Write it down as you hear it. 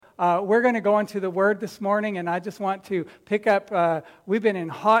We're going to go into the Word this morning, and I just want to pick up, we've been in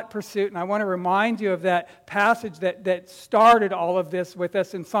hot pursuit, and I want to remind you of that passage that started all of this with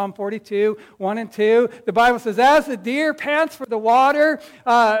us in Psalm 42, 1 and 2. The Bible says, "As the deer pants for the water,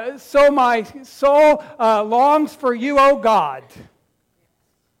 so my soul longs for you, O God."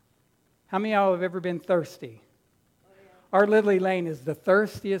 How many of y'all have ever been thirsty? Our Lily Lane is the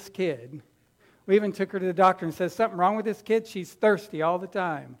thirstiest kid. We even took her to the doctor and said, "Something wrong with this kid? She's thirsty all the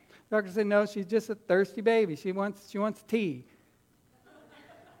time." The doctor said, "No, she's just a thirsty baby. She wants tea."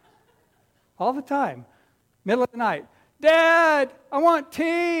 All the time. Middle of the night, "Dad, I want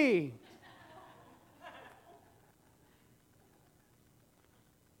tea."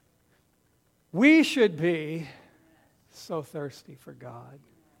 We should be so thirsty for God.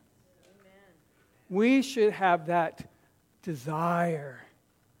 We should have that desire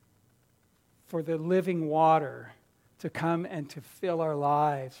for the living water to come and to fill our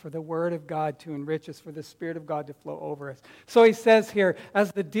lives, for the Word of God to enrich us, for the Spirit of God to flow over us. So he says here,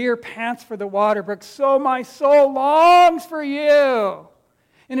 "As the deer pants for the water brook, so my soul longs for you.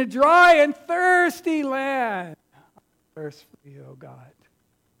 In a dry and thirsty land, I thirst for you, O God."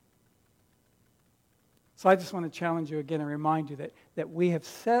 So I just want to challenge you again and remind you that we have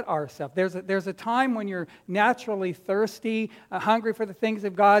set ourselves. There's a time when you're naturally thirsty, hungry for the things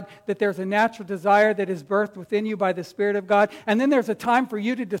of God, that there's a natural desire that is birthed within you by the Spirit of God. And then there's a time for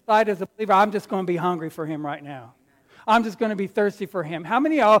you to decide as a believer, I'm just going to be hungry for Him right now. I'm just going to be thirsty for Him. How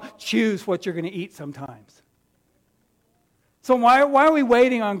many of y'all choose what you're going to eat sometimes? So why are we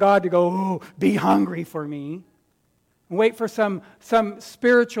waiting on God to go, "Oh, be hungry for me"? Wait for some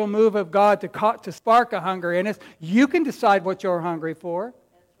spiritual move of God to spark a hunger in us. You can decide what you're hungry for.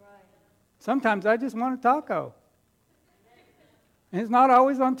 That's right. Sometimes I just want a taco. And it's not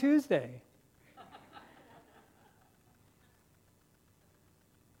always on Tuesday.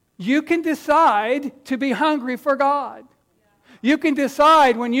 You can decide to be hungry for God. You can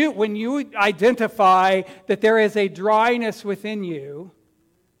decide when you identify that there is a dryness within you,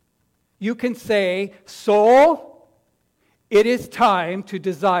 you can say, "Soul, it is time to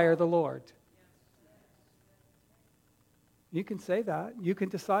desire the Lord." You can say that. You can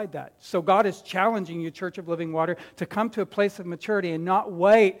decide that. So God is challenging you, Church of Living Water, to come to a place of maturity and not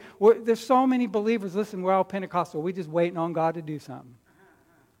wait. There's so many believers, listen, we're all Pentecostal. We're just waiting on God to do something.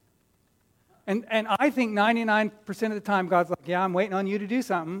 And I think 99% of the time God's like, "Yeah, I'm waiting on you to do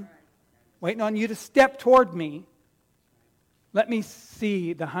something. Waiting on you to step toward me. Let me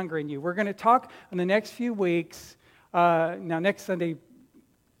see the hunger in you." We're going to talk in the next few weeks. Now, next Sunday,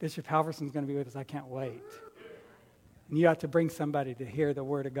 Bishop Halverson's going to be with us. I can't wait. And you have to bring somebody to hear the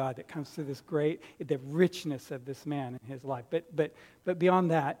Word of God that comes through the richness of this man in his life. But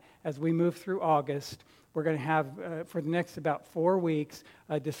beyond that, as we move through August, we're going to have, for the next about 4 weeks,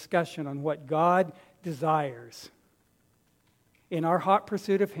 a discussion on what God desires in our hot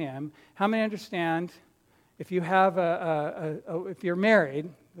pursuit of Him. How many understand, if you have if you're married,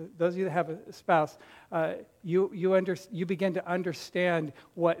 those of you that have a spouse, you begin to understand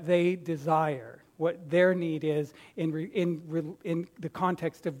what they desire, what their need is in the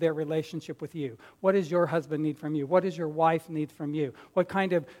context of their relationship with you. What does your husband need from you? What does your wife need from you? What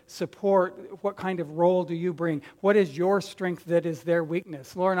kind of support, what kind of role do you bring? What is your strength that is their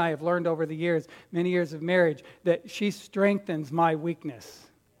weakness? Laura and I have learned over the years, many years of marriage, that she strengthens my weakness.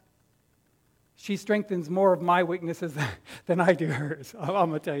 She strengthens more of my weaknesses than I do hers. I'm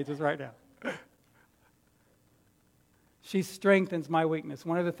going to tell you just right now. She strengthens my weakness.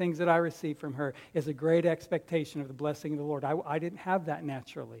 One of the things that I receive from her is a great expectation of the blessing of the Lord. I didn't have that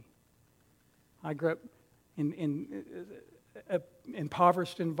naturally. I grew up in an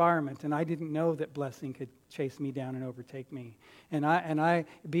impoverished environment, and I didn't know that blessing could chase me down and overtake me. And I,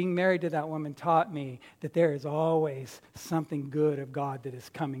 being married to that woman, taught me that there is always something good of God that is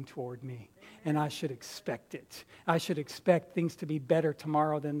coming toward me. And I should expect it. I should expect things to be better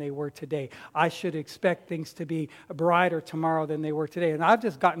tomorrow than they were today. I should expect things to be brighter tomorrow than they were today. And I've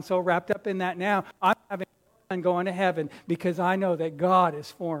just gotten so wrapped up in that now. I'm having fun going to heaven because I know that God is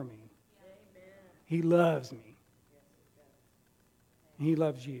for me. Amen. He loves me. He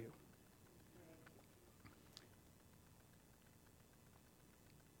loves you.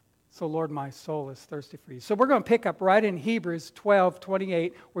 So, Lord, my soul is thirsty for you. So we're going to pick up right in Hebrews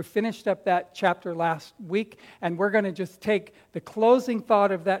 12:28. We finished up that chapter last week, and we're going to just take the closing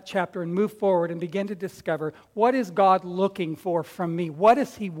thought of that chapter and move forward and begin to discover, what is God looking for from me? What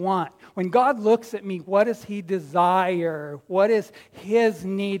does He want? When God looks at me, what does He desire? What is His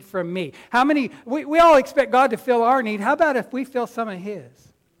need from me? How many, we all expect God to fill our need. How about if we fill some of His?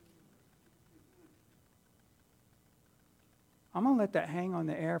 I'm going to let that hang on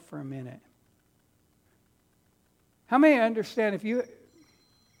the air for a minute. How many understand if you...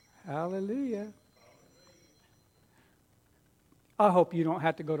 Hallelujah. I hope you don't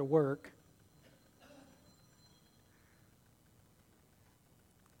have to go to work.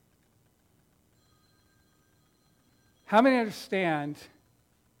 How many understand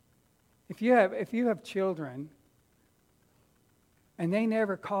if you have children and they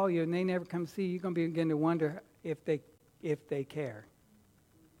never call you and they never come see you, you're going to begin to wonder if they care.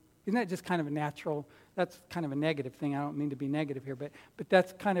 Isn't that just kind of a natural, that's kind of a negative thing. I don't mean to be negative here, but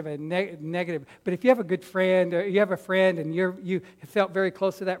that's kind of a negative. But if you have a good friend, or you have a friend and you felt very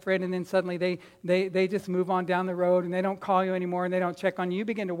close to that friend, and then suddenly they just move on down the road and they don't call you anymore and they don't check on you, you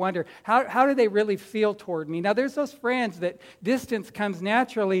begin to wonder, how do they really feel toward me? Now, there's those friends that distance comes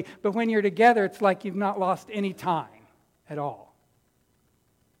naturally, but when you're together, it's like you've not lost any time at all.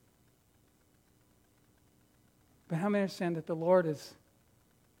 But how many understand that the Lord is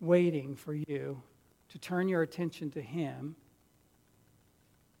waiting for you to turn your attention to Him,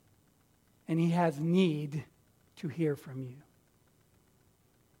 and He has need to hear from you.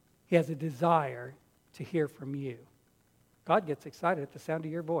 He has a desire to hear from you. God gets excited at the sound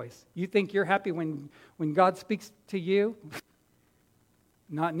of your voice. You think you're happy when God speaks to you?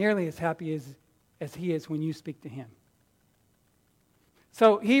 Not nearly as happy as He is when you speak to Him.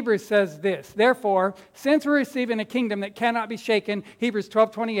 So Hebrews says this, therefore, since we're receiving a kingdom that cannot be shaken, Hebrews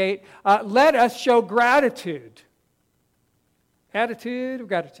 12:28, let us show gratitude. Attitude of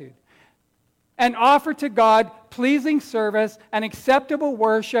gratitude. And offer to God pleasing service and acceptable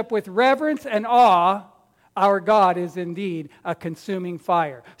worship with reverence and awe. Our God is indeed a consuming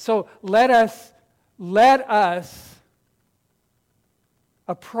fire. So let us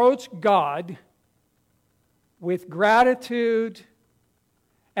approach God with gratitude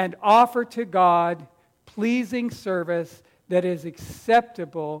and offer to God pleasing service that is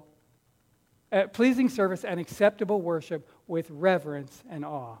acceptable, pleasing service and acceptable worship with reverence and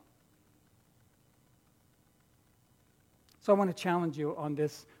awe. So I want to challenge you on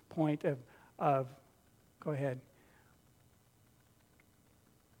this point of go ahead.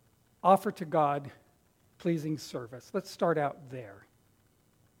 Offer to God pleasing service. Let's start out there.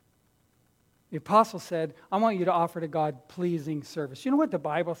 The apostle said, I want you to offer to God pleasing service. You know what the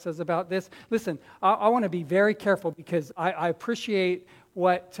Bible says about this? Listen, I want to be very careful because I appreciate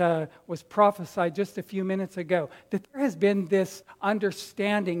what was prophesied just a few minutes ago, that there has been this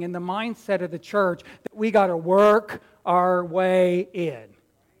understanding in the mindset of the church that we got to work our way in.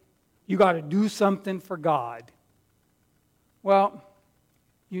 You got to do something for God. Well,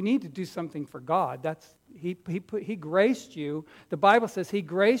 you need to do something for God. He graced you. The Bible says He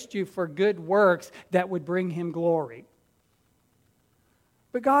graced you for good works that would bring Him glory.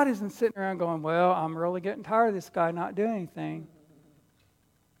 But God isn't sitting around going, well, I'm really getting tired of this guy not doing anything.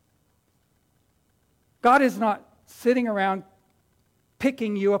 God is not sitting around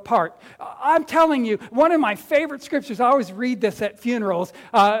picking you apart. I'm telling you, one of my favorite scriptures, I always read this at funerals,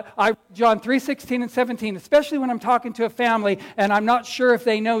 John 3:16 and 17, especially when I'm talking to a family and I'm not sure if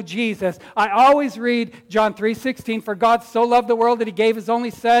they know Jesus. I always read John 3:16, for God so loved the world that He gave His only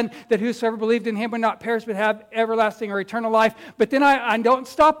Son, that whosoever believed in Him would not perish but have everlasting or eternal life. But then I don't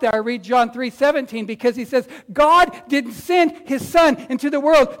stop there. I read John 3:17 because He says, God didn't send His Son into the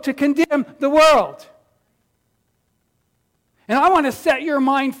world to condemn the world. And I want to set your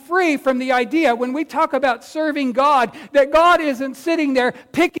mind free from the idea when we talk about serving God, that God isn't sitting there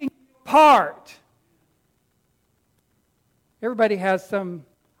picking you apart. Everybody has some,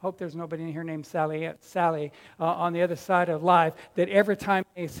 I hope there's nobody in here named Sally on the other side of life, that every time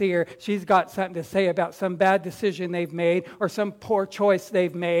they see her, she's got something to say about some bad decision they've made, or some poor choice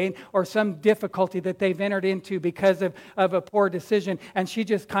they've made, or some difficulty that they've entered into because of a poor decision, and she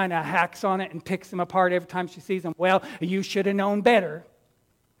just kind of hacks on it and picks them apart every time she sees them. Well, you should have known better.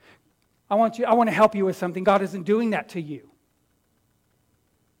 I want to help you with something. God isn't doing that to you.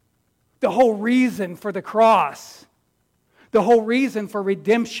 The whole reason for the cross, the whole reason for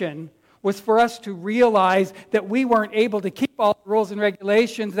redemption, was for us to realize that we weren't able to keep all the rules and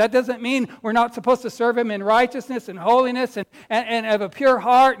regulations. That doesn't mean we're not supposed to serve Him in righteousness and holiness and of a pure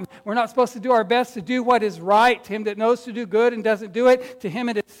heart. And we're not supposed to do our best to do what is right. To him that knows to do good and doesn't do it, to him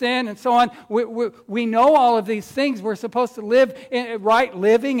it is sin, and so on. We know all of these things. We're supposed to live in right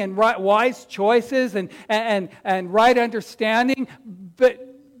living and right, wise choices and right understanding.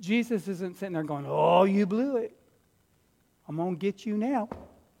 But Jesus isn't sitting there going, oh, you blew it. I'm going to get you now.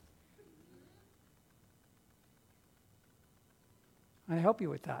 I help you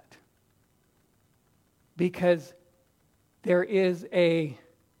with that. Because there is a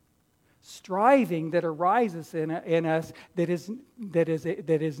striving that arises in us that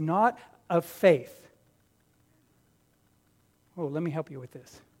is not of faith. Oh, let me help you with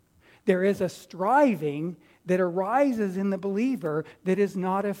this. There is a striving that arises in the believer that is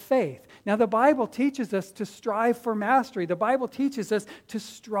not of faith. Now, the Bible teaches us to strive for mastery. The Bible teaches us to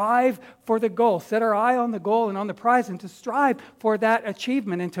strive for the goal, set our eye on the goal and on the prize, and to strive for that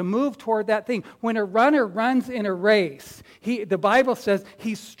achievement and to move toward that thing. When a runner runs in a race, the Bible says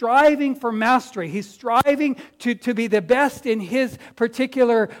he's striving for mastery. He's striving to be the best in his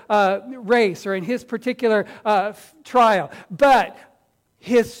particular race or in his particular trial. But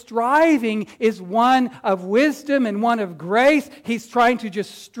his striving is one of wisdom and one of grace. He's trying to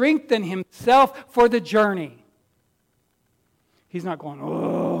just strengthen himself for the journey. He's not going,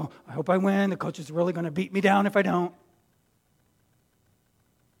 oh, I hope I win. The coach is really going to beat me down if I don't.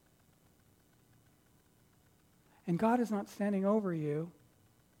 And God is not standing over you,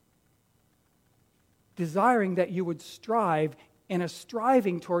 desiring that you would strive in a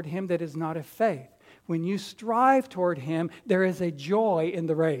striving toward Him that is not of faith. When you strive toward Him, there is a joy in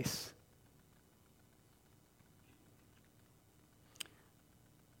the race.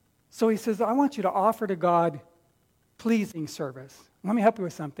 So He says, I want you to offer to God pleasing service. Let me help you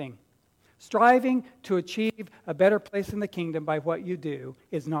with something. Striving to achieve a better place in the kingdom by what you do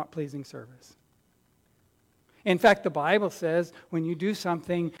is not pleasing service. In fact, the Bible says when you do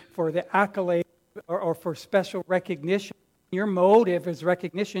something for the accolade or for special recognition, your motive is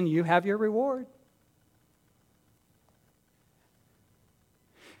recognition, you have your reward.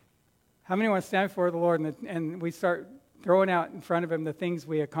 How many want to stand before the Lord and we start throwing out in front of Him the things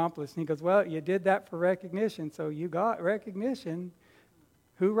we accomplished? And He goes, well, you did that for recognition, so you got recognition.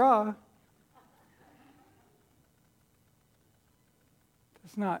 Hoorah.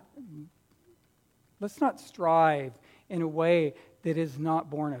 Let's not strive in a way that is not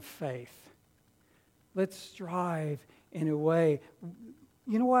born of faith. Let's strive in a way.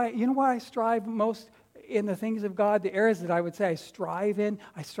 You know why I strive most in the things of God? The areas that I would say I strive in.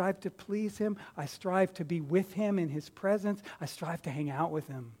 I strive to please Him. I strive to be with Him in His presence. I strive to hang out with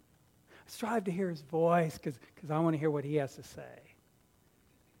Him. I strive to hear His voice because I want to hear what He has to say.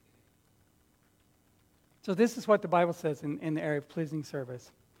 So this is what the Bible says in the area of pleasing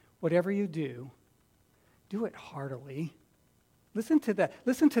service. Whatever you do, do it heartily. Listen to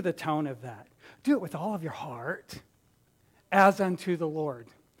the tone of that. Do it with all of your heart, as unto the Lord.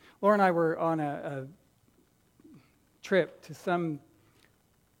 Laura and I were on a trip to some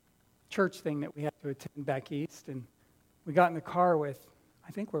church thing that we had to attend back east, and we got in the car with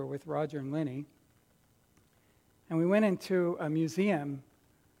Roger and Lenny, and we went into a museum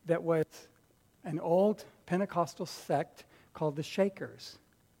that was an old Pentecostal sect called the Shakers.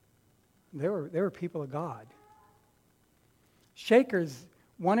 They were people of God. Shakers,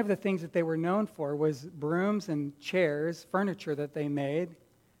 one of the things that they were known for was brooms and chairs, furniture that they made.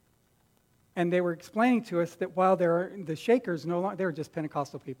 And they were explaining to us that while the Shakers no longer, they were just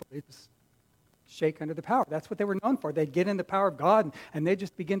Pentecostal people. They just shake under the power. That's what they were known for. They'd get in the power of God and they'd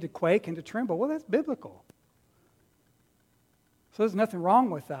just begin to quake and to tremble. Well, that's biblical. So there's nothing wrong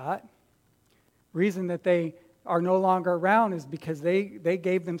with that. Reason that they are no longer around is because they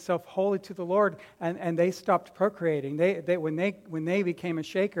gave themselves wholly to the Lord and they stopped procreating. When they became a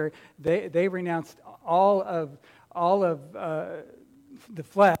shaker, they renounced all of the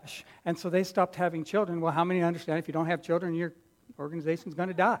flesh, and so they stopped having children. Well, how many understand if you don't have children, your organization's going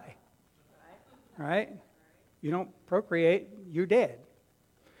to die? Right? You don't procreate, you're dead.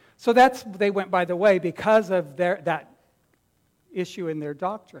 So they went by the way because of that issue in their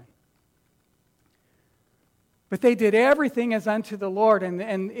doctrine. But they did everything as unto the Lord,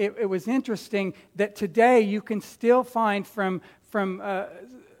 and it was interesting that today you can still find from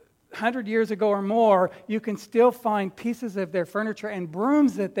 100 years ago or more, you can still find pieces of their furniture and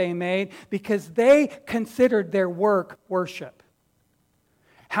brooms that they made because they considered their work worship.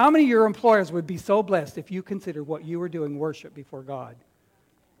 How many of your employers would be so blessed if you considered what you were doing worship before God?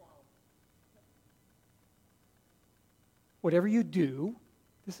 Whatever you do,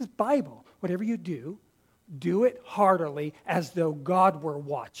 this is Bible, whatever you do it heartily as though God were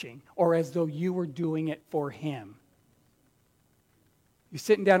watching or as though you were doing it for Him. You're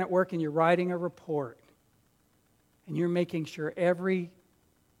sitting down at work and you're writing a report and you're making sure every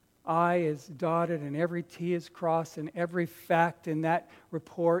I is dotted and every T is crossed and every fact in that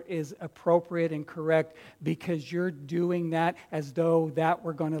report is appropriate and correct because you're doing that as though that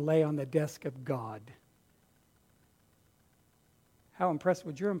were going to lay on the desk of God. How impressed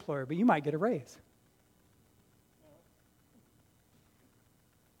would your employer be? You might get a raise.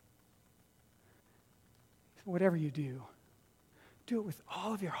 Whatever you do, Do it with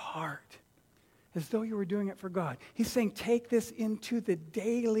all of your heart, as though you were doing it for God. He's saying, take this into the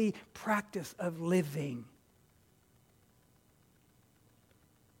daily practice of living.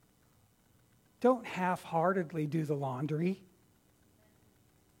 Don't half-heartedly do the laundry.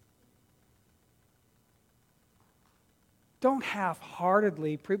 Don't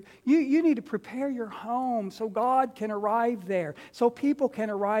half-heartedly. You need to prepare your home so God can arrive there, so people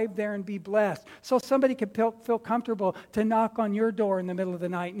can arrive there and be blessed, so somebody can feel comfortable to knock on your door in the middle of the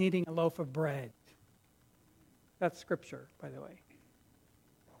night needing a loaf of bread. That's Scripture, by the way.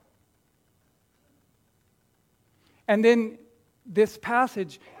 And then this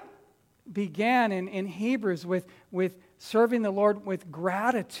passage began in Hebrews with serving the Lord with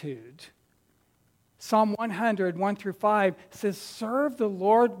gratitude. Psalm 100, 1 through 5 says, serve the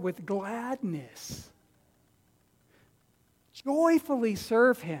Lord with gladness. Joyfully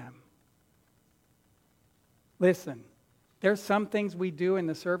serve Him. Listen, there's some things we do in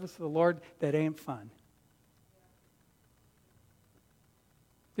the service of the Lord that ain't fun.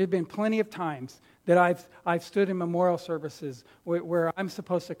 There have been plenty of times that I've stood in memorial services where I'm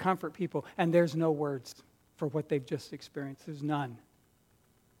supposed to comfort people, and there's no words for what they've just experienced. There's none.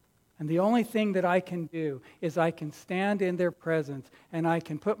 And the only thing that I can do is I can stand in their presence and I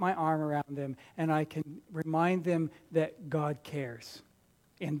can put my arm around them and I can remind them that God cares.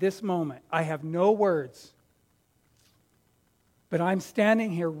 In this moment, I have no words, but I'm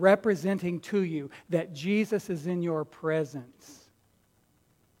standing here representing to you that Jesus is in your presence.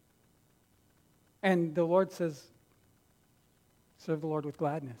 And the Lord says, serve the Lord with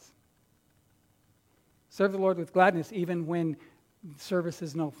gladness. Serve the Lord with gladness even when service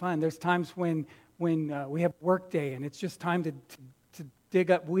is no fun. There's times when we have work day and it's just time to dig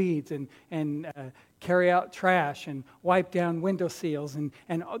up weeds and carry out trash and wipe down window seals and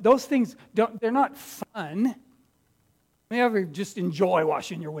those things they're not fun. You ever just enjoy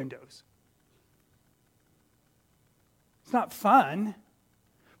washing your windows? It's not fun,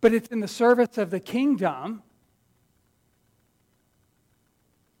 but it's in the service of the kingdom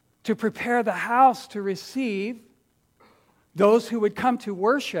to prepare the house to receive those who would come to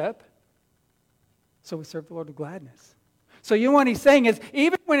worship. So we serve the Lord with gladness. So you know what he's saying is,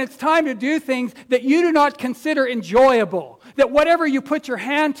 even when it's time to do things that you do not consider enjoyable, that whatever you put your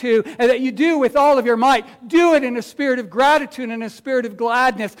hand to and that you do with all of your might, do it in a spirit of gratitude and a spirit of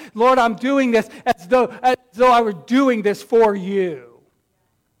gladness. Lord, I'm doing this as though I were doing this for you.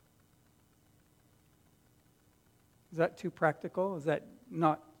 Is that too practical? Is that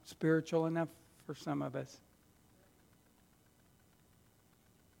not spiritual enough for some of us?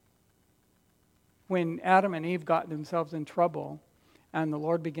 When Adam and Eve got themselves in trouble and the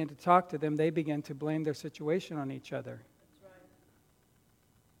Lord began to talk to them, they began to blame their situation on each other. That's right.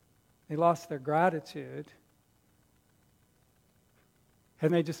 They lost their gratitude.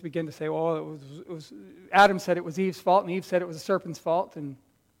 And they just began to say, well, it was Adam said it was Eve's fault, and Eve said it was the serpent's fault. And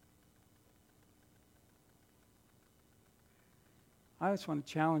I just want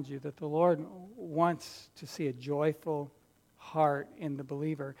to challenge you that the Lord wants to see a joyful heart in the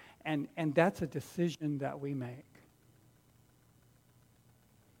believer, and that's a decision that we make.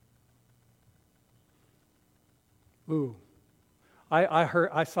 Ooh,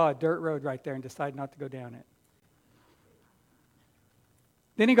 I saw a dirt road right there and decided not to go down it.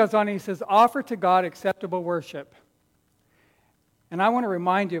 Then he goes on and he says, offer to God acceptable worship. And I want to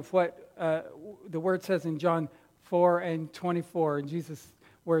remind you of what the word says in John 4 and 24, in Jesus'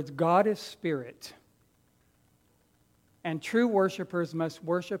 words, God is spirit. And true worshipers must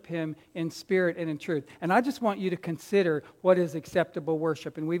worship Him in spirit and in truth. And I just want you to consider what is acceptable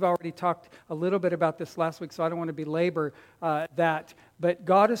worship. And we've already talked a little bit about this last week, so I don't want to belabor that. But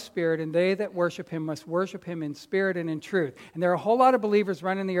God is spirit, and they that worship Him must worship Him in spirit and in truth. And there are a whole lot of believers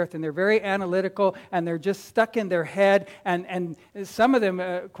running the earth, and they're very analytical, and they're just stuck in their head. And some of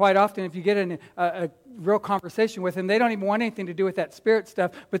them, quite often, if you get in a real conversation with them, they don't even want anything to do with that spirit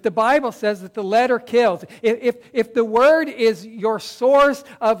stuff. But the Bible says that the letter kills. If the Word is your source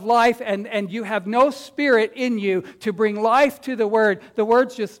of life and you have no spirit in you to bring life to the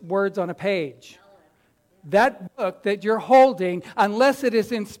Word's just words on a page. That book that you're holding, unless it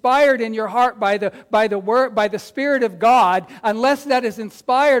is inspired in your heart by the Word, by the Spirit of God, unless that is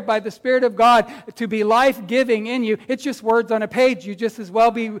inspired by the Spirit of God to be life-giving in you, it's just words on a page. You just as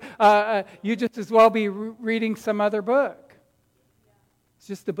well be reading some other book. It's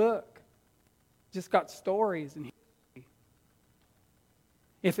just a book. It's just got stories and history.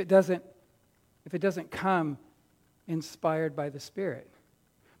 If it doesn't come inspired by the Spirit.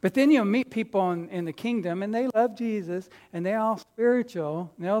 But then you'll meet people in the kingdom, and they love Jesus, and they're all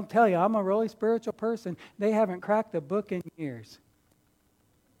spiritual. And they'll tell you, I'm a really spiritual person. They haven't cracked a book in years.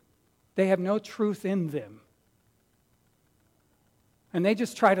 They have no truth in them. And they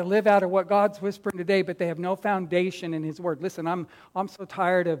just try to live out of what God's whispering today, but they have no foundation in His Word. Listen, I'm so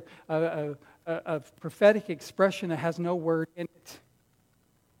tired of prophetic expression that has no word in it.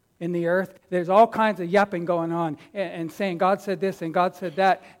 In the earth, there's all kinds of yapping going on and saying God said this and God said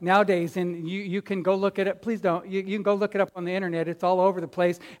that nowadays. And you can go look at it. Please don't. You can go look it up on the internet. It's all over the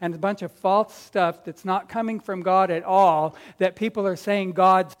place. And a bunch of false stuff that's not coming from God at all that people are saying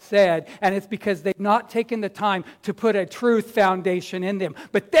God said. And it's because they've not taken the time to put a truth foundation in them.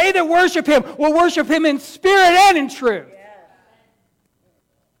 But they that worship Him will worship Him in spirit and in truth.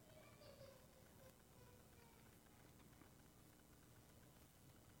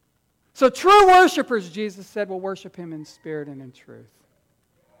 So true worshipers, Jesus said, will worship Him in spirit and in truth.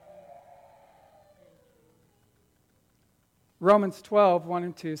 Romans 12, 1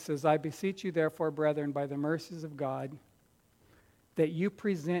 and 2 says, I beseech you therefore, brethren, by the mercies of God, that you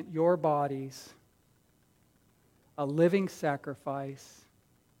present your bodies a living sacrifice,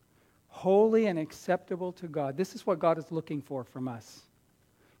 holy and acceptable to God. This is what God is looking for from us.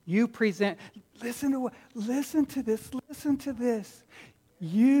 You present, listen to this.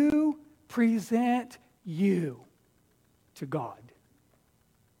 You present you to God.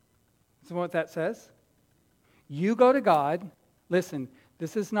 So what that says? You go to God. Listen,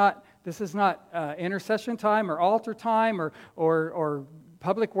 this is not intercession time or altar time or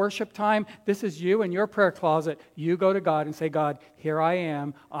public worship time. This is you in your prayer closet. You go to God and say, God, here I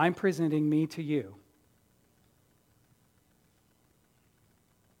am. I'm presenting me to you.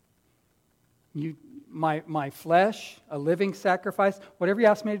 My flesh, a living sacrifice, whatever you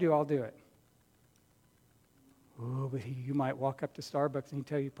ask me to do, I'll do it. Oh, but you might walk up to Starbucks and he'd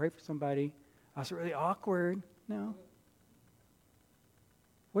tell you, pray for somebody. That's really awkward. No.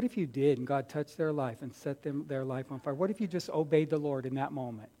 What if you did and God touched their life and set their life on fire? What if you just obeyed the Lord in that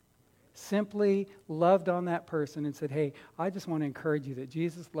moment? Simply loved on that person and said, hey, I just want to encourage you that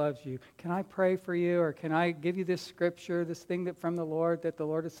Jesus loves you. Can I pray for you? Or can I give you this scripture, this thing that from the Lord that the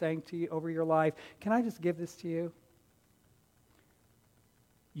Lord is saying to you over your life? Can I just give this to you?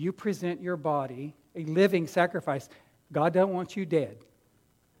 You present your body a living sacrifice. God doesn't want you dead.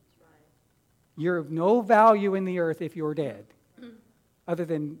 That's right. You're of no value in the earth if you're dead, other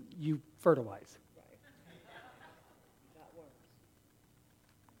than you fertilize. Right. That works.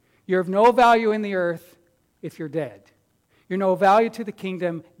 You're of no value in the earth if you're dead. You're no value to the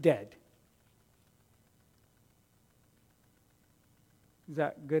kingdom dead. Is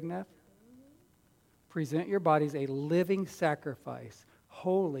that good enough? Present your bodies a living sacrifice,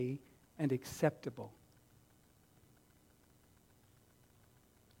 holy and acceptable.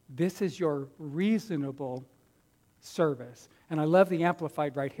 This is your reasonable service. And I love the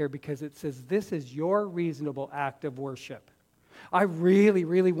Amplified right here because it says this is your reasonable act of worship. I really,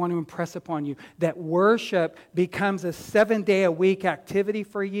 really want to impress upon you that worship becomes a 7-day-a-week activity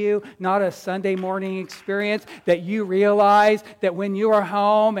for you, not a Sunday morning experience, that you realize that when you are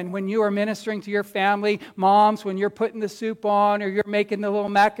home and when you are ministering to your family, moms, when you're putting the soup on or you're making the little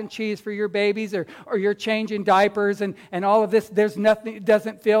mac and cheese for your babies or you're changing diapers and all of this, there's nothing, it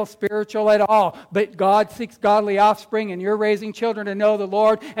doesn't feel spiritual at all. But God seeks godly offspring and you're raising children to know the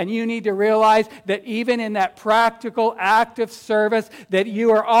Lord, and you need to realize that even in that practical act of service, that you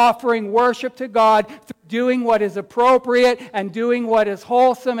are offering worship to God through doing what is appropriate and doing what is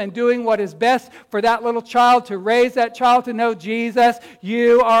wholesome and doing what is best for that little child, to raise that child to know Jesus.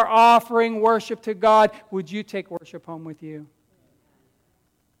 You are offering worship to God. Would you take worship home with you?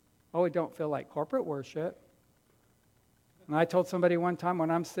 Oh, it don't feel like corporate worship. And I told somebody one time when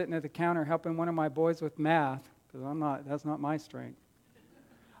I'm sitting at the counter helping one of my boys with math, because that's not my strength,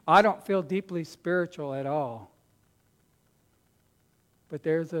 I don't feel deeply spiritual at all. But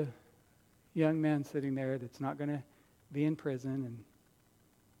there's a young man sitting there that's not going to be in prison and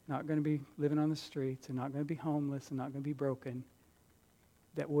not going to be living on the streets and not going to be homeless and not going to be broken,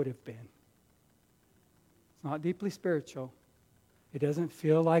 that would have been. It's not deeply spiritual. It doesn't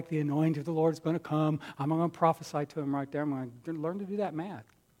feel like the anointing of the Lord is going to come. I'm going to prophesy to him right there. I'm going to learn to do that math.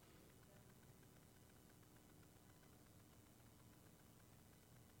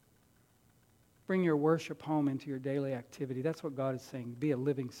 Bring your worship home into your daily activity. That's what God is saying. Be a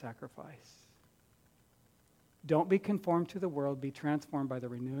living sacrifice. Don't be conformed to the world. Be transformed by the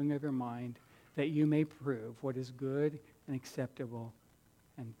renewing of your mind, that you may prove what is good and acceptable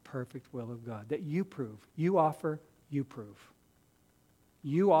and perfect will of God. That you prove. You offer, you prove.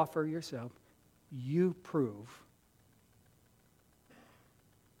 You offer yourself. You prove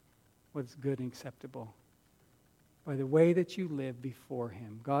what is good and acceptable by the way that you live before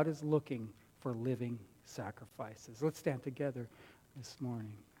Him. God is looking for living sacrifices. Let's stand together this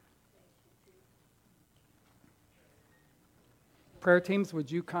morning. Prayer teams,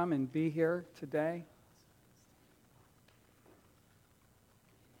 would you come and be here today?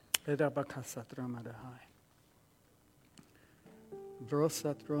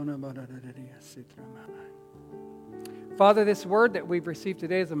 Father, this word that we've received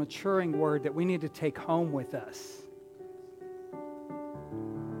today is a maturing word that we need to take home with us.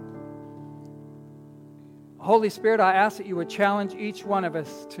 Holy Spirit, I ask that you would challenge each one of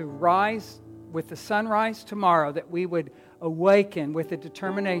us to rise with the sunrise tomorrow, that we would awaken with the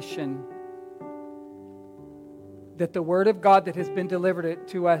determination that the Word of God that has been delivered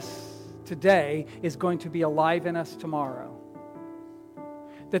to us today is going to be alive in us tomorrow.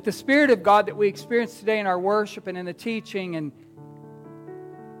 That the Spirit of God that we experience today in our worship and in the teaching and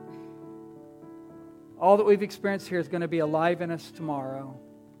all that we've experienced here is going to be alive in us tomorrow.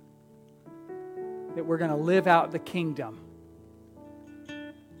 That we're going to live out the kingdom.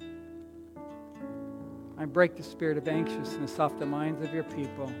 I break the spirit of anxiousness off the minds of your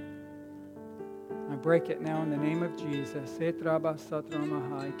people. I break it now in the name of Jesus.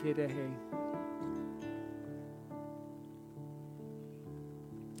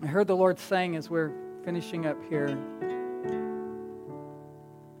 I heard the Lord saying as we're finishing up here,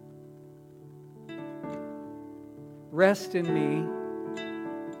 rest in me.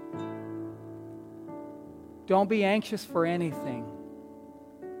 Don't be anxious for anything.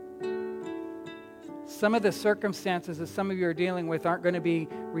 Some of the circumstances that some of you are dealing with aren't going to be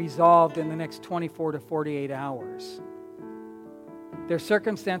resolved in the next 24 to 48 hours. They're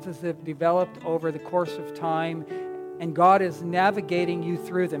circumstances that have developed over the course of time, and God is navigating you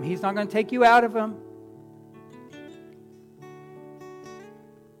through them. He's not going to take you out of them.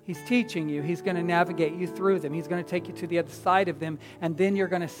 He's teaching you. He's going to navigate you through them. He's going to take you to the other side of them, and then you're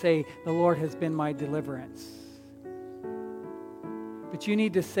going to say, the Lord has been my deliverance. But you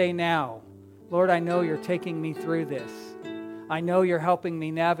need to say now, Lord, I know you're taking me through this. I know you're helping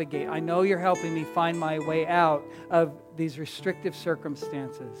me navigate. I know you're helping me find my way out of these restrictive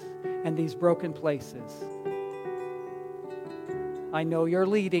circumstances and these broken places. I know you're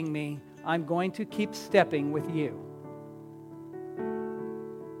leading me. I'm going to keep stepping with you.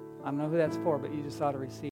 I don't know who that's for, but you just ought to receive.